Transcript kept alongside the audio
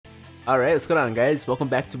Alright, what's going on guys? Welcome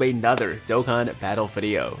back to another Dokkan battle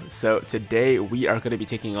video. So today we are going to be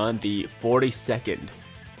taking on the 42nd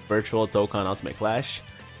Virtual Dokkan Ultimate Clash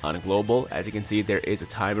on Global. As you can see, there is a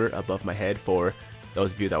timer above my head for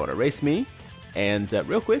those of you that want to race me. And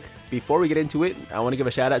real quick, before we get into it, I want to give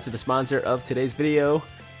a shout out to the sponsor of today's video,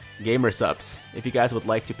 Gamer Subs. If you guys would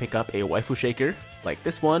like to pick up a waifu shaker like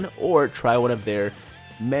this one, or try one of their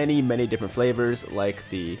many different flavors like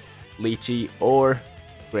the lychee or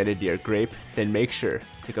Grenadier Grape, then make sure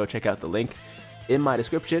to go check out the link in my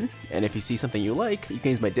description. And if you see something you like, you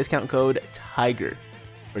can use my discount code TIGER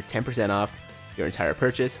for 10% off your entire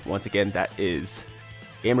purchase. Once again, that is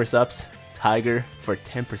GamerSups TIGER for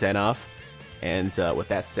 10% off. And with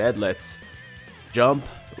that said, let's jump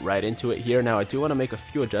right into it here. Now I do want to make a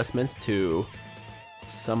few adjustments to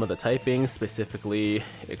some of the typing, specifically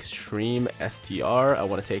Extreme STR. I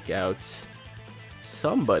want to take out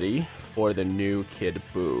somebody for the new Kid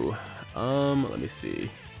Buu. Let me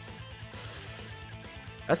see.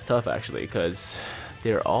 That's tough actually, because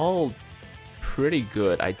they're all pretty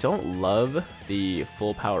good. I don't love the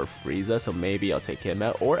full power Frieza, so maybe I'll take him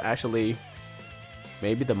out. Or actually,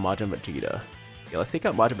 maybe the Majin Vegeta. Yeah, let's take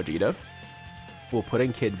out Majin Vegeta. We'll put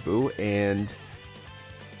in Kid Buu, and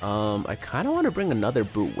I kind of want to bring another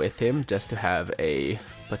Buu with him just to have a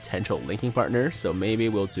potential linking partner. So maybe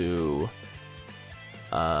we'll do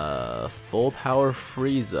full power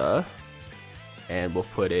Frieza, and we'll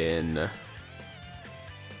put in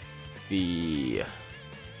the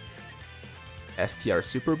STR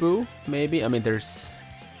Super Buu, maybe. I mean, there's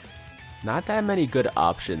not that many good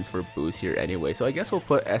options for Boos here anyway, so I guess we'll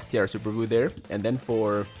put STR Super Buu there. And then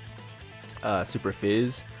for Super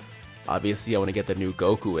Fizz, obviously I want to get the new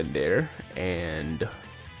Goku in there, and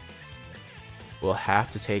we'll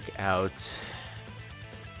have to take out,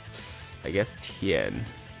 I guess, Tien.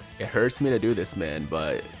 It hurts me to do this, man,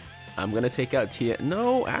 but I'm gonna take out Tien.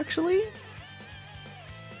 No, actually,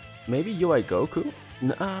 maybe UI Goku.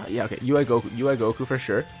 Yeah, okay, UI Goku for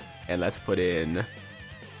sure. And let's put in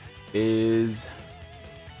is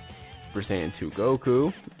Super Saiyan 2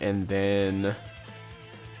 Goku, and then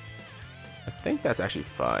I think that's actually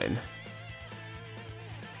fine.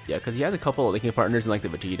 Yeah, because he has a couple of linking partners in like the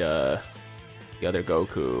Vegeta, the other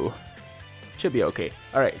Goku. Should be okay.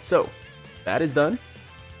 Alright, so that is done.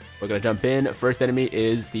 We're gonna jump in. First enemy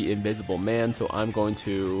is the Invisible Man, so I'm going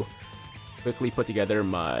to quickly put together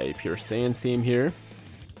my Pure Saiyans team here,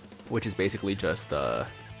 which is basically just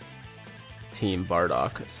Team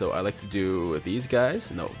Bardock. So I like to do these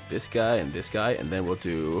guys, no, this guy, and then we'll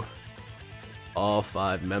do all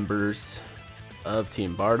 5 members of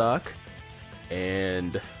Team Bardock,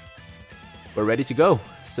 and we're ready to go.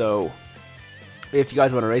 So if you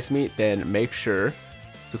guys want to race me, then make sure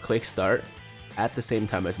to click start at the same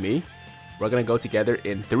time as me. We're gonna go together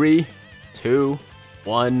in 3, 2,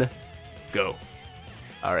 1, go.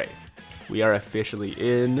 Alright, we are officially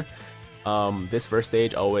in. This first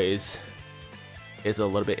stage always is a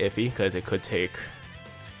little bit iffy because it could take,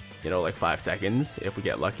 you know, like 5 seconds if we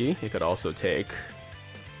get lucky. It could also take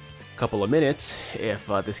a couple of minutes if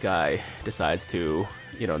this guy decides to,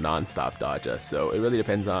 you know, non-stop dodge us. So it really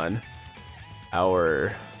depends on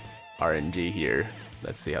our RNG here.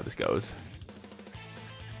 Let's see how this goes.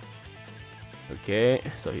 Okay,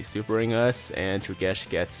 so he's supering us, and Trugesh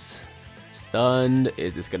gets stunned.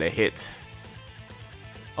 Is this gonna hit?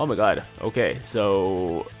 Oh my god. Okay,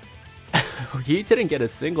 so he didn't get a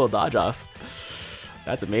single dodge off.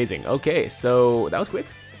 That's amazing. Okay, so that was quick.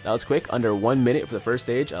 That was quick. Under 1 minute for the first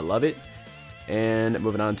stage. I love it. And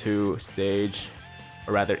moving on to stage,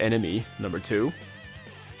 or rather enemy number 2.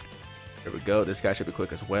 There we go. This guy should be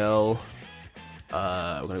quick as well.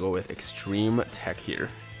 We're gonna go with Extreme Tech here.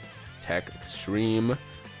 Tech Extreme,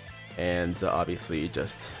 and obviously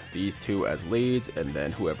just these 2 as leads, and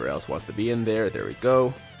then whoever else wants to be in there. There we go.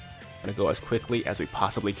 I'm gonna go as quickly as we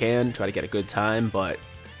possibly can, try to get a good time, but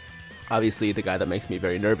obviously the guy that makes me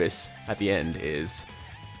very nervous at the end is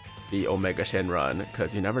the Omega Shenron,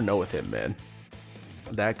 because you never know with him, man.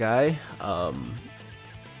 That guy,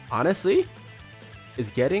 honestly, is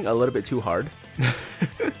getting a little bit too hard.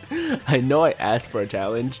 I know I asked for a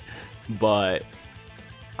challenge, but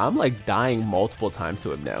I'm like dying multiple times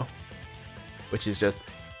to him now, which is just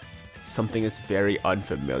something that's very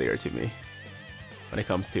unfamiliar to me when it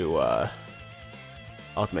comes to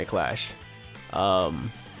Ultimate Clash. And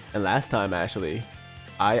last time actually,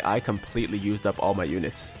 I completely used up all my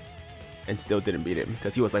units and still didn't beat him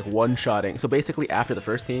because he was like one-shotting. So basically after the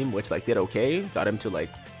first team, which like did okay, got him to like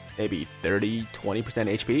maybe 30-20%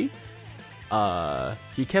 HP,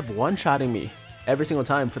 he kept one-shotting me every single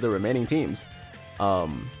time for the remaining teams.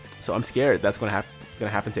 So I'm scared that's gonna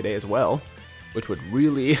gonna happen today as well, which would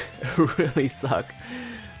really, really suck.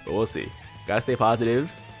 But we'll see. Gotta stay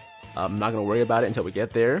positive. I'm not gonna worry about it until we get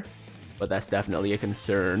there, but that's definitely a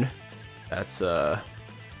concern. That's at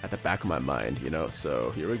the back of my mind, you know.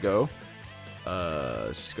 So here we go.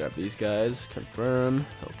 Let's just grab these guys. Confirm.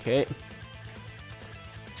 Okay.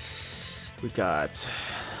 We got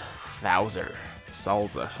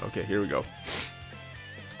Salza. Okay, here we go.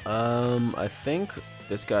 I think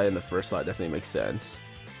this guy in the first slot definitely makes sense.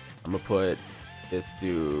 I'm gonna put this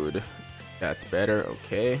dude. That's better.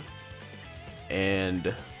 Okay.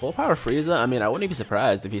 And full power Frieza. I mean, I wouldn't be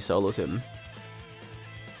surprised if he solos him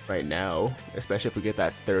right now, especially if we get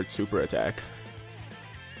that third super attack.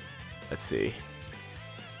 Let's see.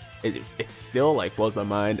 It still like blows my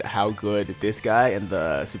mind how good this guy and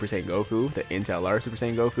the Super Saiyan Goku, the Intel R Super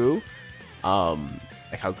Saiyan Goku,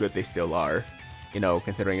 like how good they still are. You know,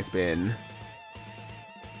 considering it's been.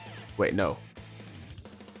 Wait, no.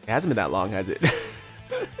 It hasn't been that long, has it?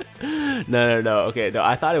 No. Okay, no.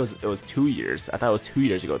 I thought it was 2 years. I thought it was 2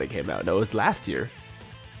 years ago they came out. No, it was last year.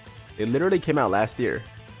 It literally came out last year.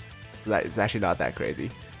 It's actually not that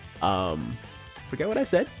crazy. Forget what I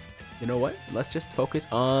said. You know what? Let's just focus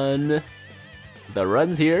on the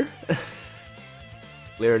runs here.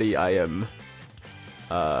 Clearly, I am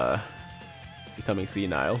becoming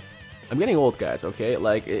senile. I'm getting old, guys. Okay,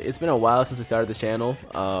 like it's been a while since we started this channel.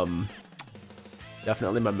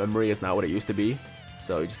 Definitely, my memory is not what it used to be.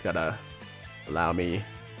 So you just gotta allow me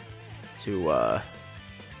to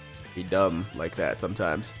be dumb like that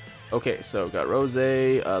sometimes. Okay, so got Rose.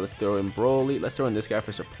 Let's throw in Broly. Let's throw in this guy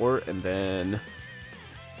for support, and then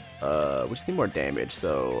we just need more damage.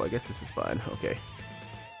 So I guess this is fine. Okay,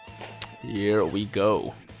 here we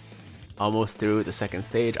go. Almost through the second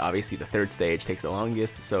stage. Obviously, the third stage takes the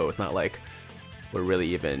longest, so it's not like we're really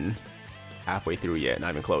even halfway through yet.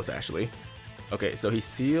 Not even close, actually. Okay, so he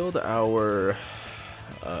sealed our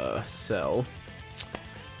cell.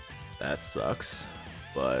 That sucks,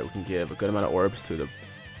 but we can give a good amount of orbs to the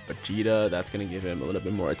Vegeta. That's gonna give him a little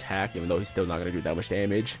bit more attack, even though he's still not gonna do that much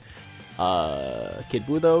damage. Kid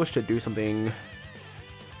Buu though should do something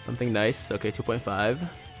nice. Okay, 2.5.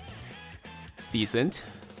 It's decent.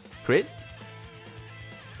 Crit.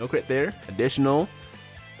 No crit there. Additional.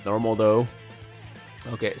 Normal though.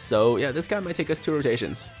 Okay, so yeah, this guy might take us 2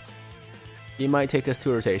 rotations. He might take us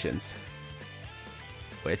 2 rotations,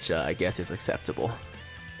 which I guess is acceptable.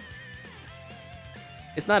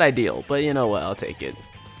 It's not ideal, but you know what? I'll take it.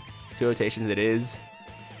 2 rotations it is.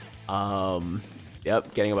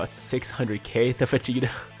 Yep, getting about 600k to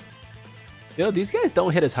Vegeta. You know, these guys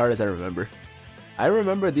don't hit as hard as I remember. I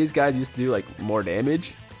remember these guys used to do like more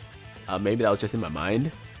damage. Maybe that was just in my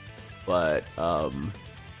mind, but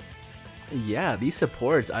yeah, these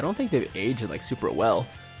supports, I don't think they've aged like super well.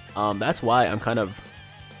 That's why I'm kind of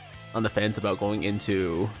on the fence about going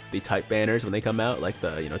into the type banners when they come out, like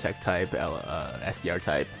the, you know, tech type, SDR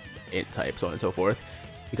type, int type, so on and so forth,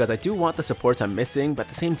 because I do want the supports I'm missing, but at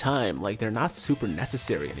the same time, like, they're not super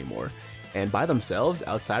necessary anymore. And by themselves,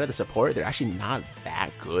 outside of the support, they're actually not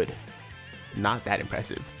that good, not that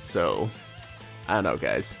impressive. So I don't know,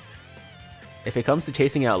 guys. If it comes to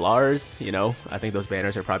chasing out Lars, you know, I think those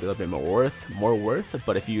banners are probably a little bit more worth.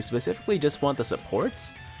 But if you specifically just want the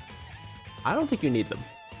supports, I don't think you need them.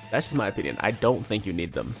 That's just my opinion. I don't think you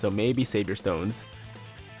need them. So maybe save your stones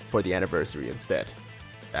for the anniversary instead.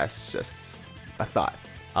 That's just a thought.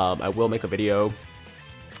 I will make a video,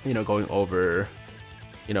 you know, going over,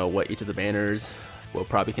 you know, what each of the banners will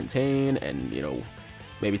probably contain, and, you know,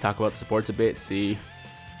 maybe talk about the supports a bit, see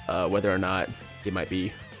whether or not it might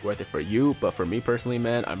be worth it for you. But for me personally,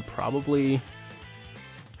 man,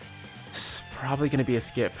 it's probably gonna be a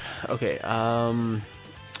skip. Okay,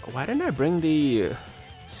 why didn't I bring the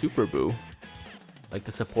Super Buu, like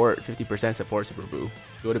the support 50% support Super Buu?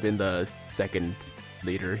 It would have been the second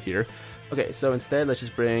leader here. Okay, so instead let's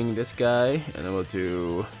just bring this guy, and then we'll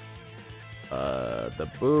do the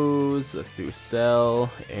Boos. Let's do Cell,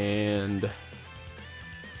 and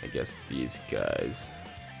I guess these guys.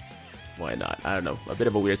 Why not? I don't know. A bit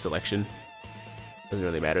of a weird selection. Doesn't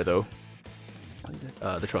really matter though.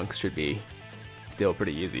 The trunks should be still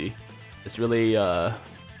pretty easy. It's really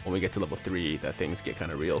when we get to level 3 that things get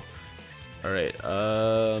kind of real. Alright,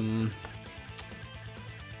 I'm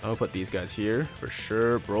gonna put these guys here for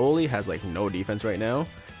sure. Broly has like no defense right now.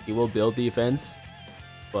 He will build defense,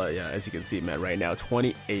 but yeah, as you can see, man, right now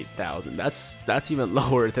 28,000. That's even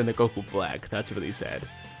lower than the Goku Black. That's really sad.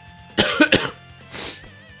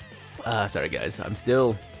 Sorry guys, I'm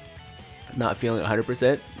still not feeling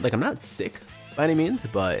 100%. Like, I'm not sick by any means,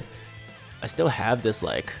 but I still have this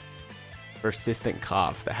like persistent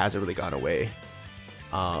cough that hasn't really gone away.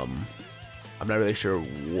 I'm not really sure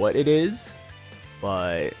what it is,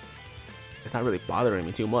 but it's not really bothering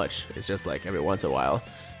me too much. It's just like every once in a while,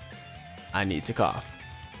 I need to cough.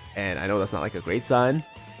 And I know that's not like a great sign.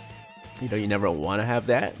 You know, you never want to have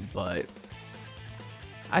that, but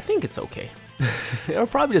I think it's okay. It'll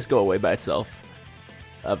probably just go away by itself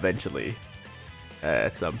eventually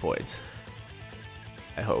at some point.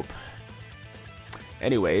 I hope.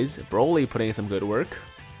 Anyways, Broly putting in some good work.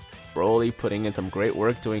 Broly putting in some great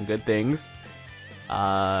work, doing good things.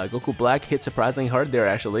 Goku Black hit surprisingly hard there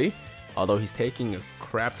actually, although he's taking a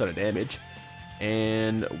crap ton of damage.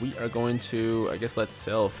 And we are going to, I guess, let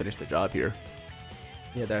Cell finish the job here.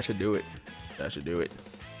 Yeah, that should do it. That should do it.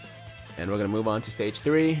 And we're gonna move on to stage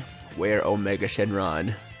 3, where Omega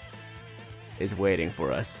Shenron is waiting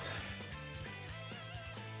for us.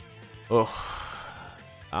 Oh,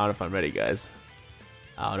 I don't know if I'm ready, guys.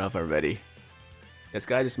 I don't know if I'm ready. This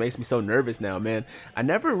guy just makes me so nervous now, man. I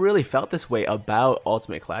never really felt this way about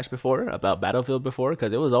Ultimate Clash before, about Battlefield before,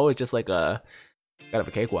 because it was always just like a kind of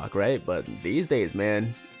a cakewalk, right? But these days,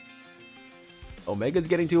 man, Omega's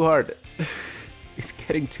getting too hard. He's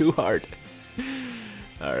getting too hard.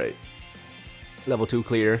 Alright. Level 2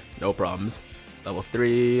 clear, no problems. Level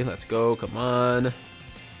 3, let's go, come on.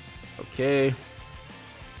 Okay.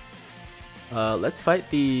 Let's fight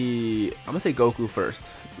the... I'm gonna say Goku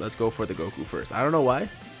first. Let's go for the Goku first. I don't know why.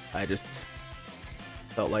 I just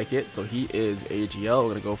felt like it. So he is AGL. We're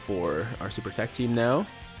gonna go for our Super Tech team now.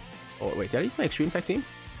 Oh, wait, did I use my Extreme Tech team?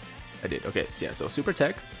 I did. Okay, so yeah, so Super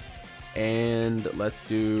Tech. And let's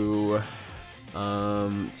do...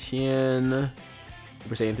 Tien...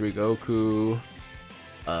 Super Saiyan 3 Goku.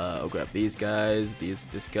 I'll grab these guys,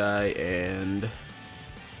 this guy, and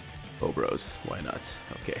Bobros. Why not?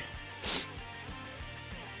 Okay.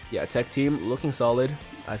 Yeah, Tech team looking solid.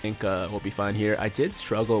 I think we'll be fine here. I did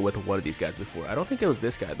struggle with one of these guys before. I don't think it was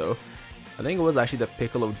this guy though. I think it was actually the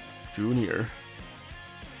Piccolo Jr.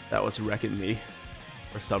 that was wrecking me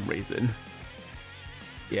for some reason.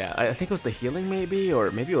 Yeah, I think it was the healing maybe,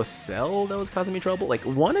 or maybe it was Cell that was causing me trouble. Like,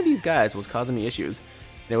 one of these guys was causing me issues,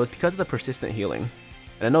 and it was because of the persistent healing.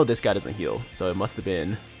 And I know this guy doesn't heal, so it must have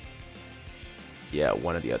been, yeah,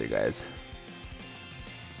 one of the other guys.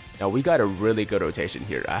 Now, we got a really good rotation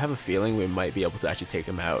here. I have a feeling we might be able to actually take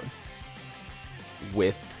him out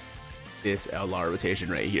with this LR rotation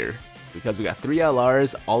right here. Because we got 3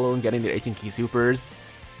 LRs, all of them getting their 18 key supers.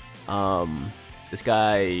 This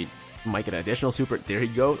guy might get an additional super. There he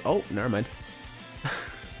goes. Oh, never mind.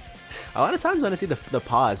 A lot of times when I see the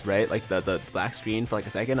pause, right, like the black screen for like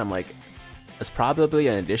a second, I'm like, it's probably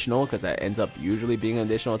an additional, because that ends up usually being an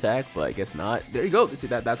additional attack, but I guess not. There you go. See,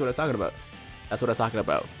 that's what I was talking about. That's what I was talking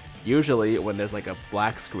about. Usually when there's like a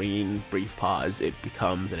black screen brief pause, it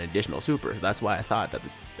becomes an additional super. That's why I thought that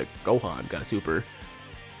the Gohan got a super,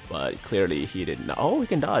 but clearly he didn't. Oh, he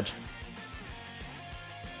can dodge.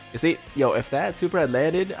 You see, yo, if that super had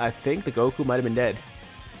landed, I think the Goku might have been dead.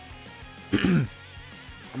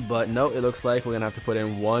 But no, it looks like we're gonna have to put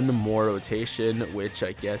in one more rotation, which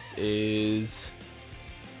I guess is...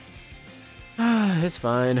 it's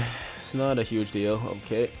fine. It's not a huge deal.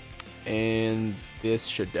 Okay. And this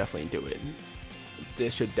should definitely do it.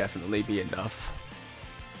 This should definitely be enough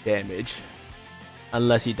damage.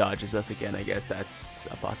 Unless he dodges us again, I guess that's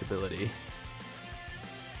a possibility.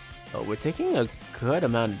 Oh, we're taking a good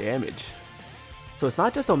amount of damage. So it's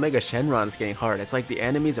not just Omega Shenron that's getting hard, it's like the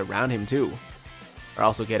enemies around him too are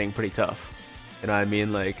also getting pretty tough. You know what I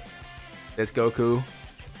mean? Like this Goku,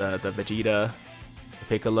 the Vegeta, the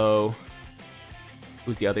Piccolo,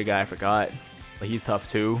 who's the other guy? I forgot. But he's tough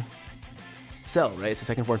too. Cell, right? It's the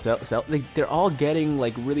second form Cell. They're all getting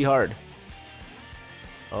like really hard.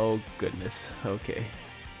 Oh goodness. Okay.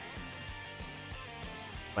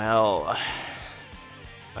 Well,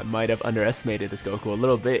 I might have underestimated this Goku a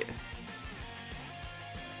little bit.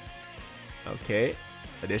 Okay.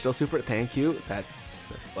 Additional super, thank you. That's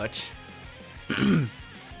clutch.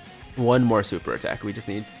 One more super attack. We just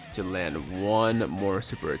need to land one more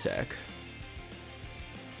super attack.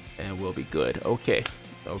 And we'll be good. Okay.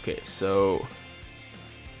 Okay, so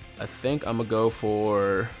I think I'm gonna go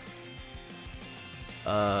for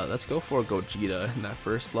let's go for Gogeta in that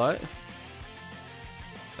first slot.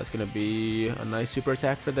 That's gonna be a nice super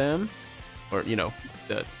attack for them. Or, you know,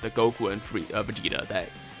 the Goku and Vegeta that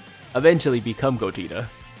eventually become Gogeta.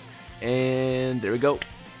 And there we go.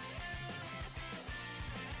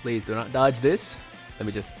 Please do not dodge this. Let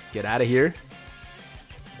me just get out of here.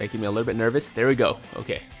 Making me a little bit nervous. There we go.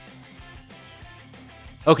 Okay.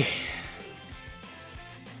 Okay.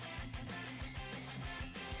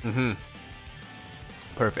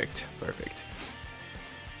 Perfect. Perfect.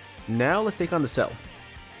 Now let's take on the Cell.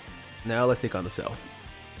 Now let's take on the Cell.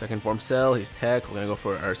 Second form Cell, he's tech. We're gonna go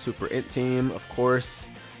for our Super Int team, of course.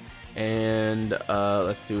 And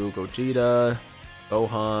let's do Gogeta,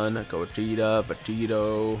 Gohan, Gogeta,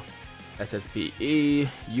 Vegito, SSBE,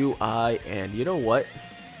 UI, and you know what?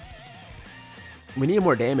 We need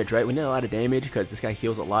more damage, right? We need a lot of damage because this guy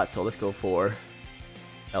heals a lot, so let's go for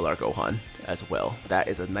LR Gohan as well. That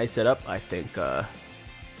is a nice setup. I think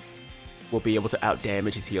we'll be able to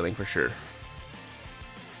out-damage his healing for sure.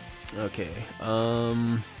 Okay, let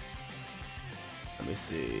me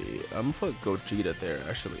see. I'm gonna put Gogeta there,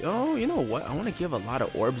 actually. Oh, you know what? I want to give a lot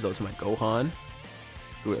of orbs, though, to my Gohan.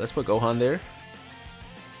 Let's put Gohan there.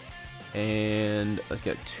 And let's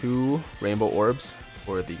get 2 rainbow orbs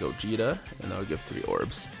for the Gogeta, and I'll give 3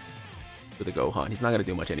 orbs to the Gohan. He's not gonna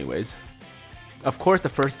do much anyways. Of course, the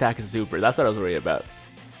first attack is super. That's what I was worried about.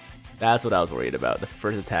 That's what I was worried about. The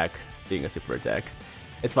first attack being a super attack.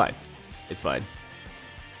 It's fine. It's fine.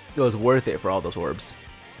 It was worth it for all those orbs.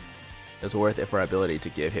 It was worth it for our ability to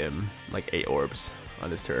give him like 8 orbs on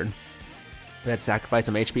this turn. We had to sacrifice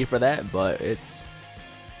some HP for that, but it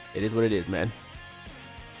is what it is, man.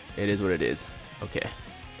 It is what it is. Okay.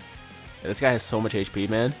 Yeah, this guy has so much HP,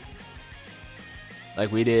 man.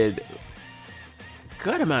 Like, we did a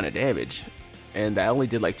good amount of damage, and I only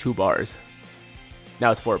did like 2 bars.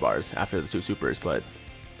 Now it's 4 bars after the 2 supers, but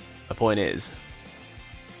the point is,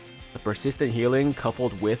 the persistent healing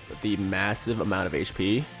coupled with the massive amount of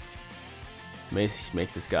HP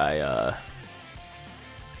makes this guy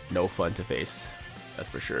no fun to face. That's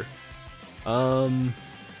for sure.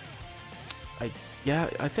 Yeah,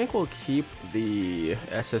 I think we'll keep the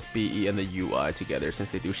SSBE and the UI together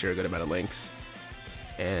since they do share a good amount of links.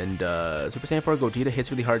 And Super Saiyan 4 Gogeta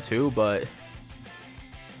hits really hard too, but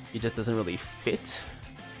he just doesn't really fit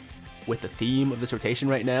with the theme of this rotation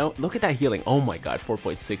right now. Look at that healing. Oh my god,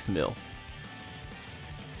 4.6 mil.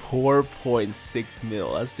 4.6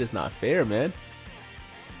 mil. That's just not fair, man.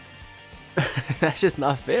 That's just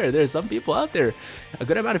not fair. There's some people out there, a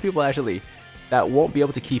good amount of people actually, that won't be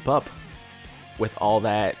able to keep up with all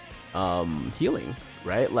that healing,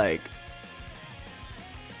 right? Like,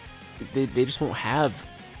 they just won't have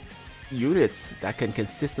units that can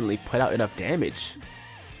consistently put out enough damage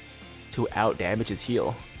to out damage his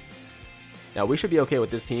heal. Now, we should be okay with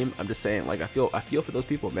this team. I'm just saying, like, I feel for those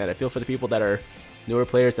people, man. I feel for the people that are newer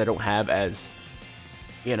players that don't have as,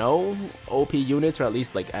 you know, OP units, or at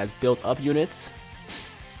least like as built up units.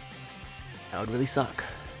 That would really suck.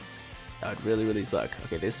 That would really, really suck.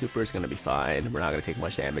 Okay, this super is gonna be fine. We're not gonna take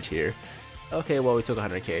much damage here. Okay, well, we took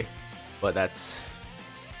 100k, but that's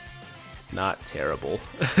not terrible,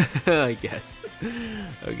 I guess.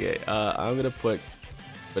 Okay, I'm gonna put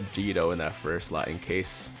Vegito in that first slot in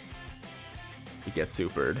case we get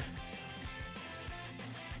supered.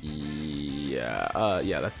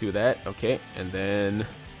 Yeah, let's do that. Okay, and then we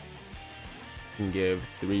can give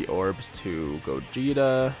 3 orbs to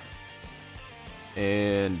Gogeta.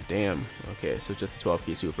 And damn, okay, so just a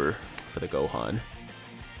 12k super for the Gohan.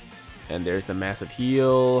 And there's the massive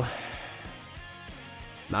heal.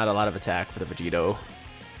 Not a lot of attack for the Vegito.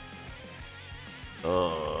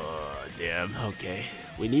 Oh, damn, okay.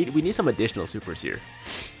 We need some additional supers here.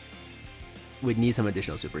 We need some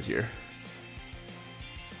additional supers here.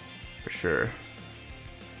 For sure.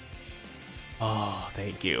 Oh,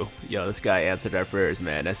 thank you. Yo, this guy answered our prayers,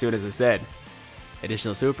 man. As soon as it said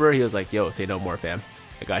additional super, he was like, yo, say no more, fam.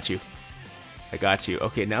 I got you. I got you.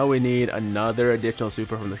 Okay, now we need another additional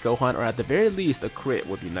super from this Gohan, or at the very least, a crit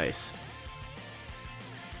would be nice.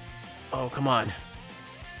 Oh, come on.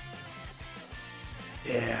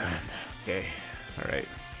 Yeah. Okay. Alright.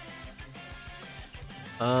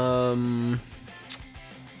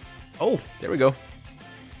 Oh, there we go.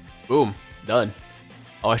 Boom. Done.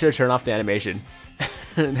 Oh, I should have turned off the animation.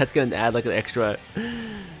 That's gonna add like an extra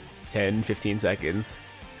 10-15 seconds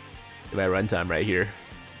to my runtime right here.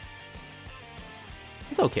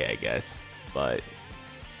 It's okay, I guess, but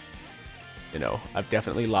you know, I've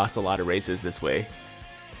definitely lost a lot of races this way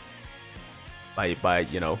by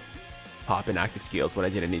you know, popping active skills when I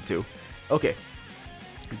didn't need to. Okay,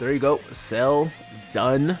 there you go. Cell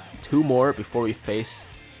done. 2 more before we face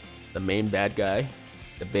the main bad guy,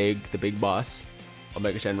 the big boss,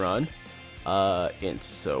 Omega Shenron. Int.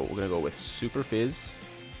 So we're gonna go with Super Fizz.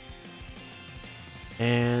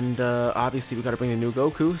 And obviously we gotta bring the new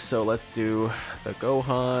Goku, so let's do the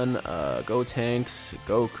Gohan, Gotenks,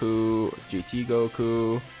 Goku, GT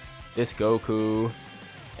Goku, this Goku,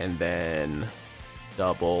 and then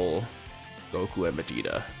double Goku and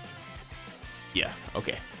Vegeta. Yeah,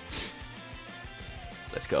 okay.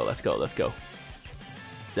 Let's go, let's go, let's go.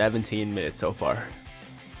 17 minutes so far.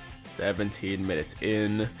 17 minutes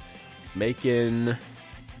in. making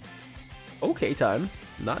okay time.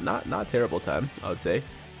 Not terrible time, I would say.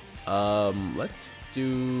 Let's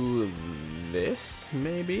do this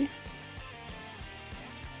maybe.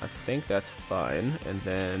 I think that's fine, and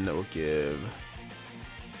then we'll give.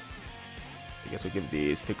 I guess we'll give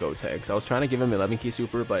these to Goten, because I was trying to give him 11 key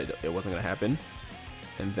super, but it wasn't gonna happen.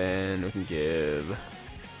 And then we can give.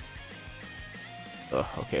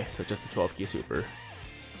 Oh, okay, so just the 12 key super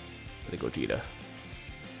for the Gogeta.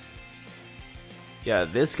 Yeah,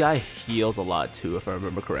 this guy heals a lot too, if I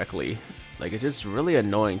remember correctly. Like, it's just really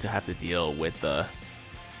annoying to have to deal with the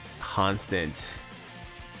constant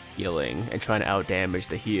healing and trying to out-damage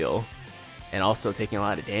the heal. And also taking a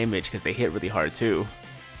lot of damage because they hit really hard too.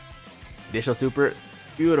 Additional super,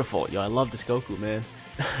 beautiful. Yo, I love this Goku, man.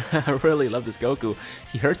 I really love this Goku.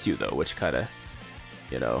 He hurts you though, which kind of,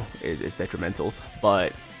 you know, is detrimental.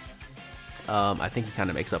 But I think he kind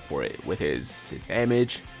of makes up for it with his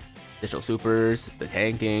damage. Additional supers, the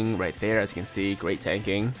tanking right there, as you can see, great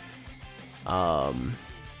tanking.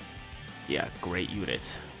 Yeah, great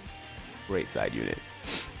unit. Great side unit.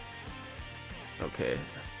 Okay.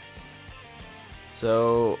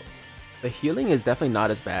 So, the healing is definitely not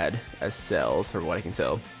as bad as Cell's, from what I can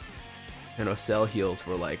tell. You know, Cell heals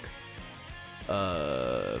for like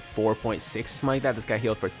 4.6 or something like that. This guy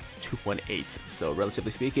healed for 2.8. So,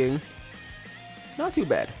 relatively speaking, not too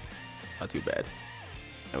bad. Not too bad.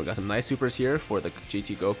 And we got some nice supers here for the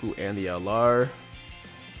GT Goku and the LR.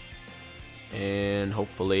 And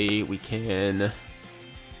hopefully we can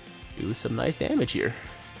do some nice damage here.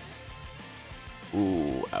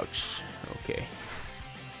 Ooh, ouch. Okay.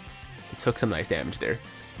 It took some nice damage there.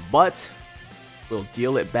 But we'll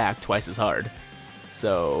deal it back twice as hard.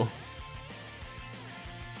 So,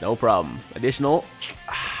 no problem. Additional.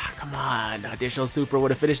 Come on. Additional super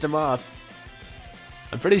would have finished him off.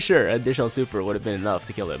 I'm pretty sure additional super would have been enough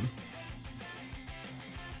to kill him.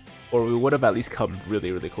 Or we would have at least come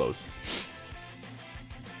really, really close.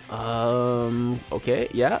 Okay,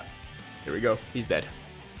 yeah. Here we go. He's dead.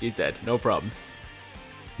 He's dead. No problems.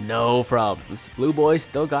 No problems. Blue boys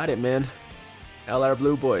still got it, man. LR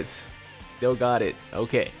Blue boys. Still got it.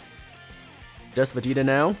 Okay. Just Vegeta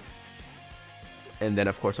now. And then,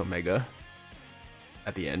 of course, Omega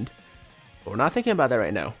at the end. But we're not thinking about that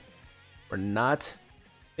right now. We're not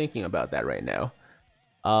thinking about that right now.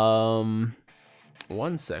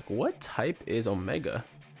 One sec. What type is Omega?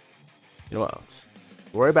 You know what?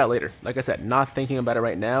 Worry about it later. Like I said, not thinking about it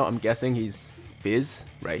right now. I'm guessing he's Fizz,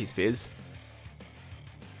 right? He's Fizz.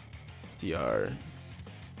 STR.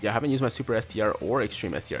 Yeah, I haven't used my Super STR or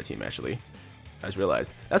Extreme STR team actually. I just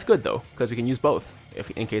realized. That's good though, because we can use both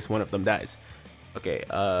if in case one of them dies. Okay,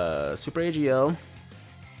 Super AGL.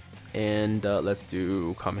 And let's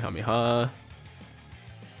do Kamehameha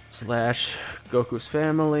slash Goku's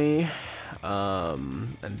family.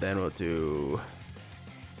 And then we'll do,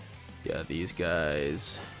 yeah, these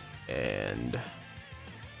guys. And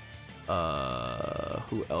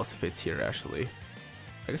who else fits here actually?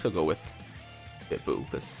 I guess I'll go with Boo,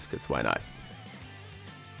 because why not?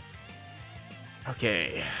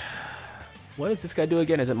 Okay. What does this guy do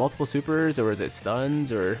again? Is it multiple supers or is it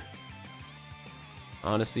stuns or?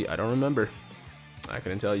 Honestly, I don't remember. I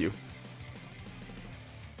couldn't tell you.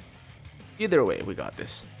 Either way, we got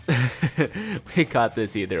this. We got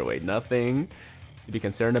this either way. Nothing to be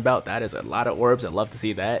concerned about. That is a lot of orbs. I'd love to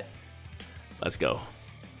see that. Let's go.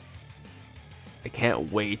 I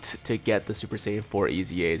can't wait to get the Super Saiyan 4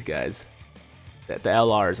 EZAs, guys. The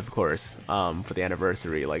LRs, of course, for the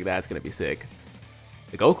anniversary. Like, that's going to be sick.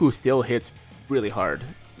 The Goku still hits really hard,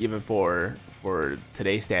 even for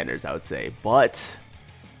today's standards, I would say. But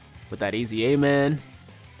with that EZA, man,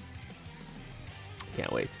 I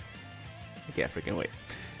can't wait. I can't freaking wait.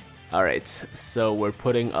 Alright, so we're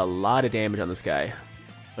putting a lot of damage on this guy.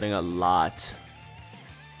 Putting a lot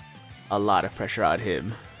of pressure on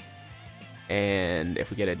him. And if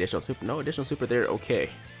we get additional super, no additional super there, okay.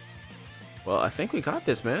 Well, I think we got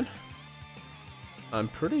this, man. I'm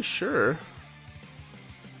pretty sure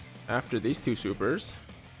after these two supers,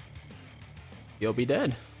 he'll be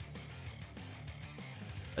dead.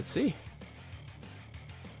 Let's see.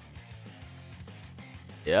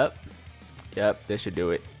 Yep, this should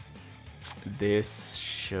do it. This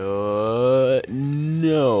should,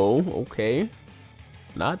 no, okay.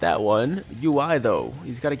 Not that one. UI though,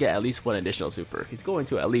 he's got to get at least one additional super. He's going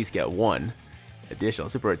to at least get one additional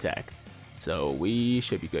super attack. So we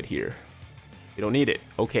should be good here. We don't need it.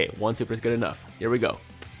 Okay, one super is good enough. Here we go.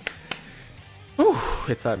 Whew,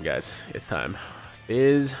 it's time, guys. It's time.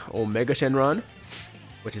 Is Omega Shenron,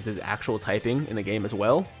 which is his actual typing in the game as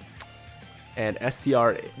well. And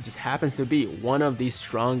STR just happens to be one of the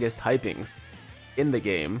strongest typings in the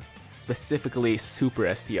game, specifically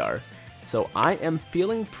Super STR. So I am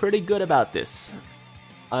feeling pretty good about this.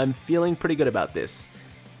 I'm feeling pretty good about this.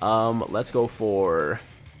 Let's go for,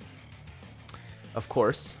 of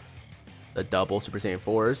course, the double Super Saiyan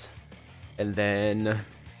 4s. And then,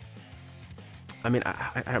 I mean,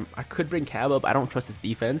 I could bring Cab up. I don't trust his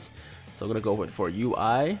defense. So I'm going to go for UI.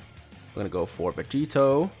 I'm going to go for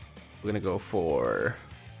Vegito. We're going to go for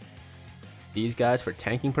these guys for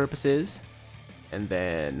tanking purposes. And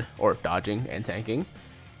then, or dodging and tanking.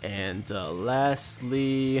 And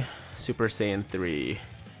lastly, Super Saiyan 3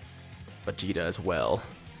 Vegeta as well.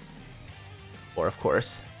 Or of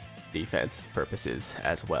course, defense purposes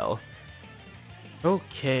as well.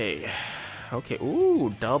 Okay. Okay,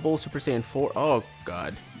 ooh, double Super Saiyan 4. Oh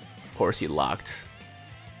god. Of course he locked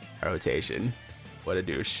our rotation. What a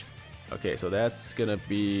douche. Okay, so that's gonna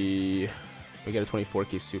be... We get a 24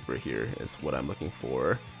 key super here is what I'm looking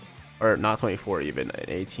for. Or not 24 even, an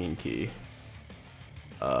 18 key.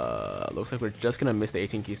 Looks like we're just gonna miss the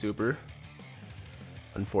 18 key super.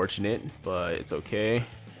 Unfortunate, but it's okay.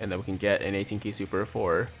 And then we can get an 18 key super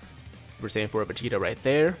for Super Saiyan 4 Vegeta right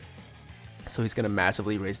there. So he's gonna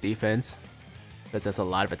massively raise defense, because that's a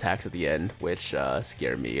lot of attacks at the end, which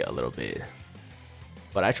scare me a little bit.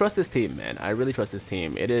 But I trust this team, man. I really trust this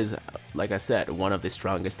team. It is, like I said, one of the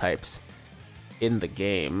strongest types in the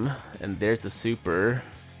game. And there's the super.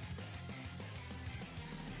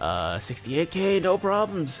 68k, no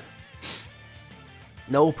problems.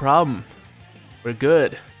 No problem. We're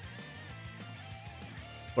good.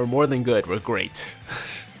 We're more than good. We're great.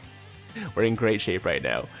 We're in great shape right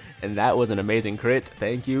now. And that was an amazing crit.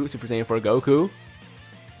 Thank you, Super Saiyan 4 Goku.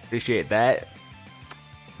 Appreciate that.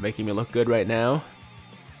 Making me look good right now.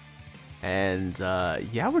 And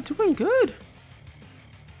yeah, we're doing good.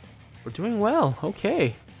 We're doing well.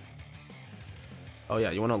 Okay. Oh yeah,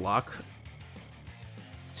 you want to lock?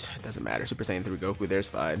 It doesn't matter. Super Saiyan 3 Goku, there's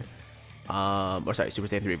fine. Or sorry, Super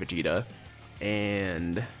Saiyan 3 Vegeta.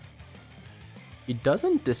 And he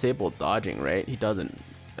doesn't disable dodging, right? He doesn't,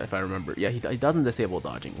 if I remember. Yeah, he doesn't disable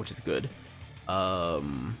dodging, which is good.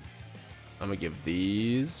 I'm gonna give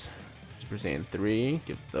these Super Saiyan 3,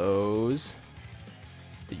 give those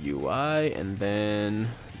the UI, and then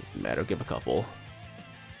doesn't matter, give a couple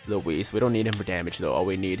the Whis. We don't need him for damage though. All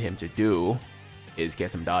we need him to do is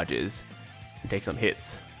get some dodges and take some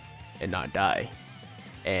hits and not die.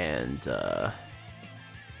 And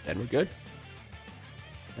then we're good.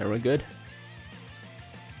 And we're good.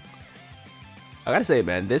 I gotta say,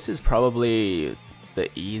 man, this is probably the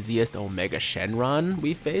easiest Omega Shenron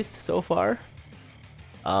we faced so far.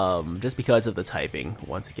 Just because of the typing,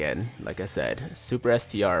 once again, like I said, Super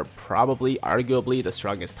STR probably, arguably, the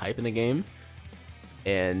strongest type in the game.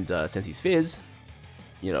 And since he's Fizz,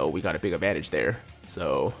 you know, we got a big advantage there.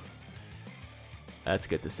 So that's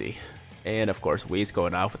good to see. And of course, Whis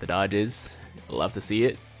going off with the dodges. Love to see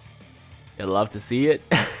it. I love to see it.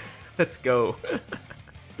 Let's go.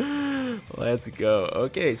 Let's go.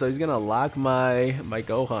 Okay, so he's gonna lock my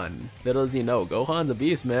Gohan. Little does he know, Gohan's a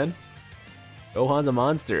beast, man. Gohan's a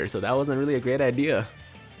monster, so that wasn't really a great idea.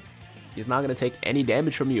 He's not gonna take any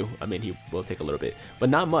damage from you. I mean, he will take a little bit, but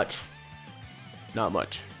not much. Not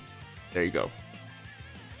much. There you go.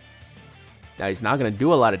 Now he's not gonna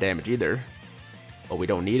do a lot of damage either, but we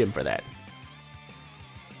don't need him for that.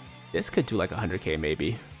 This could do like 100k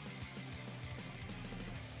maybe.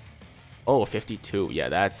 Oh, 52. Yeah,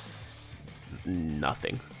 that's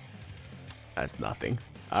nothing. That's nothing.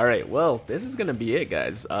 All right, well, this is gonna be it,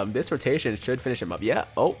 guys. This rotation should finish him up. Yeah.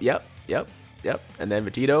 Oh, yep. And then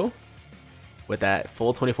Vegito with that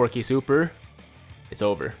full 24 key super. It's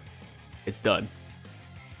over. It's done.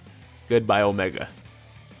 Goodbye, Omega.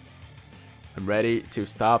 I'm ready to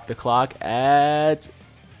stop the clock at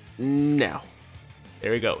now.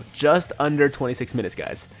 There we go. Just under 26 minutes,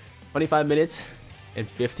 guys. 25 minutes and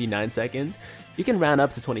 59 seconds. You can round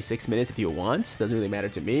up to 26 minutes if you want. Doesn't really matter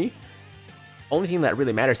to me. Only thing that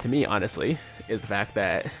really matters to me, honestly, is the fact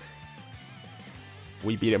that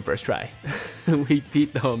we beat him first try. We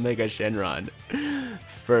beat the Omega Shenron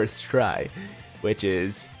first try, which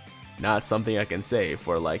is not something I can say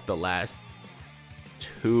for like the last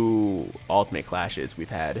 2 Ultimate Clashes we've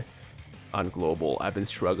had on Global. I've been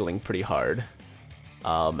struggling pretty hard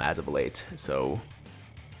as of late, so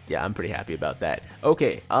yeah, I'm pretty happy about that.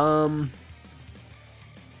 Okay, I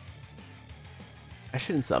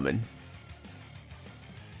shouldn't summon.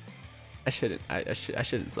 I shouldn't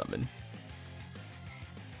summon.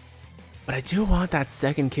 But I do want that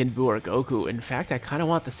second Kid Buu or Goku. In fact, I kind of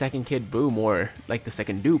want the second Kid Buu more like the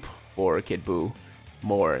second dupe for Kid Buu.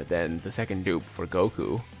 more than the second dupe for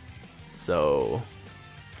Goku. So,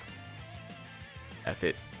 F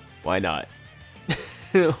it. Why not?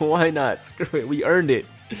 Why not? Screw it. We earned it.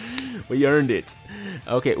 We earned it.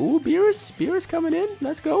 Okay. Ooh, Beerus. Beerus coming in.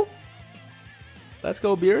 Let's go. Let's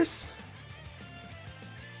go, Beerus.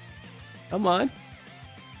 Come on.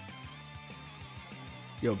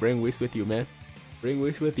 Yo, bring Whis with you, man. Bring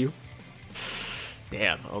Whis with you.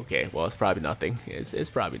 Damn. Okay. Well, it's probably nothing. It's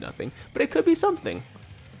probably nothing. But it could be something.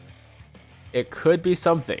 It could be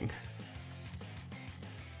something.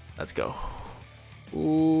 Let's go.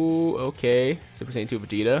 Ooh, okay. Super Saiyan 2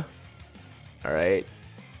 Vegeta. Alright.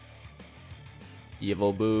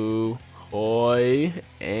 Evil Boo. Hoi.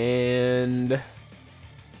 And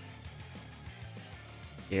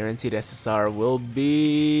guaranteed SSR will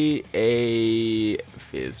be a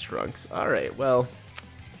Fizz Trunks. Alright, well,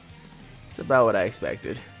 it's about what I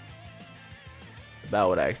expected. About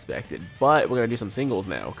what I expected. But we're going to do some singles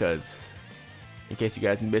now, because in case you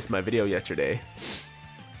guys missed my video yesterday,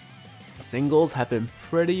 singles have been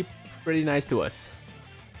pretty nice to us.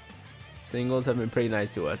 Singles have been pretty nice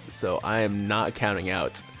to us, so I am not counting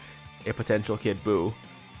out a potential Kid Buu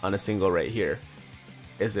on a single right here.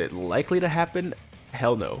 Is it likely to happen?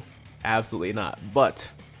 Hell no. Absolutely not. But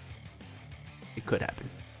it could happen.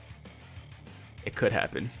 It could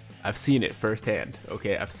happen. I've seen it firsthand,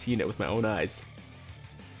 okay? I've seen it with my own eyes.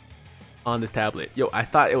 On this tablet. Yo, I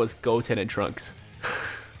thought it was Goten and Trunks.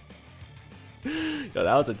 Yo,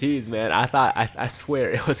 that was a tease, man. I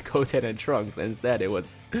swear it was Goten and Trunks. Instead, it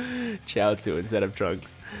was Chaozu instead of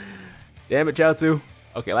Trunks. Damn it, Chaozu.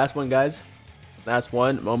 Okay, last one, guys. Last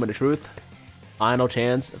one. Moment of truth. Final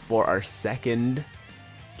chance for our second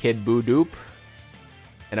Kid Buu dupe.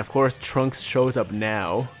 And of course, Trunks shows up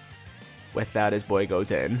now without his boy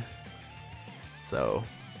Goten. So,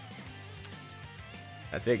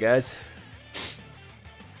 that's it, guys.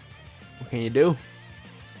 What can you do?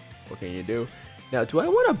 What can you do? Now, do I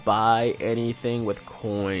want to buy anything with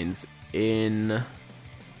coins in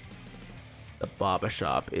the Baba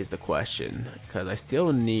shop is the question. Because I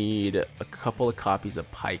still need a couple of copies of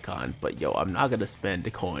Pycon. But yo, I'm not going to spend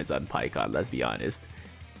the coins on Pycon, let's be honest.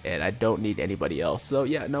 And I don't need anybody else. So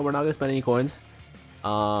yeah, no, we're not going to spend any coins.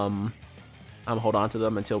 I'm going to hold on to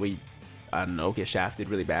them until we, I don't know, get shafted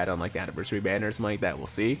really bad on like the anniversary banner or something like that. We'll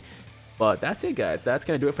see. But that's it, guys. That's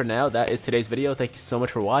going to do it for now. That is today's video. Thank you so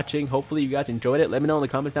much for watching. Hopefully you guys enjoyed it. Let me know in the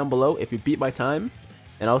comments down below if you beat my time.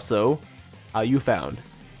 And also, how you found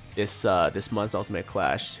this this month's Ultimate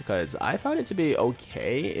Clash. Because I found it to be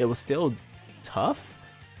okay. It was still tough.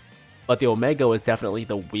 But the Omega was definitely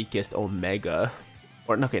the weakest Omega.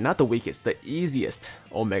 Or, okay, not the weakest. The easiest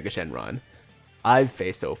Omega Shenron I've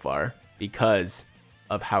faced so far. Because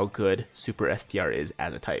of how good Super STR is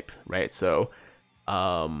as a type. Right? So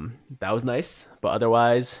that was nice, but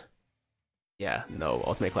otherwise, yeah, no,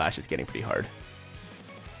 Ultimate Clash is getting pretty hard.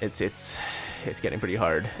 It's getting pretty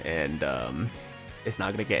hard, and it's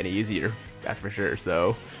not gonna get any easier, that's for sure.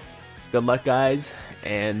 So good luck, guys,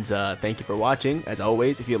 and thank you for watching. As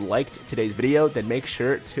always, if you liked today's video, then make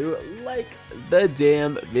sure to like the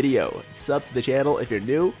damn video. Sub to the channel if you're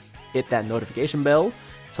new, hit that notification bell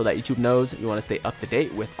so that YouTube knows you want to stay up to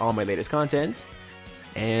date with all my latest content.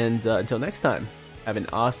 And until next time, have an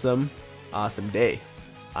awesome day.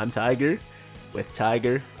 I'm Tiger with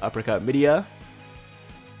Tiger Uppercut Media,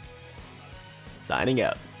 signing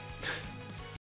out.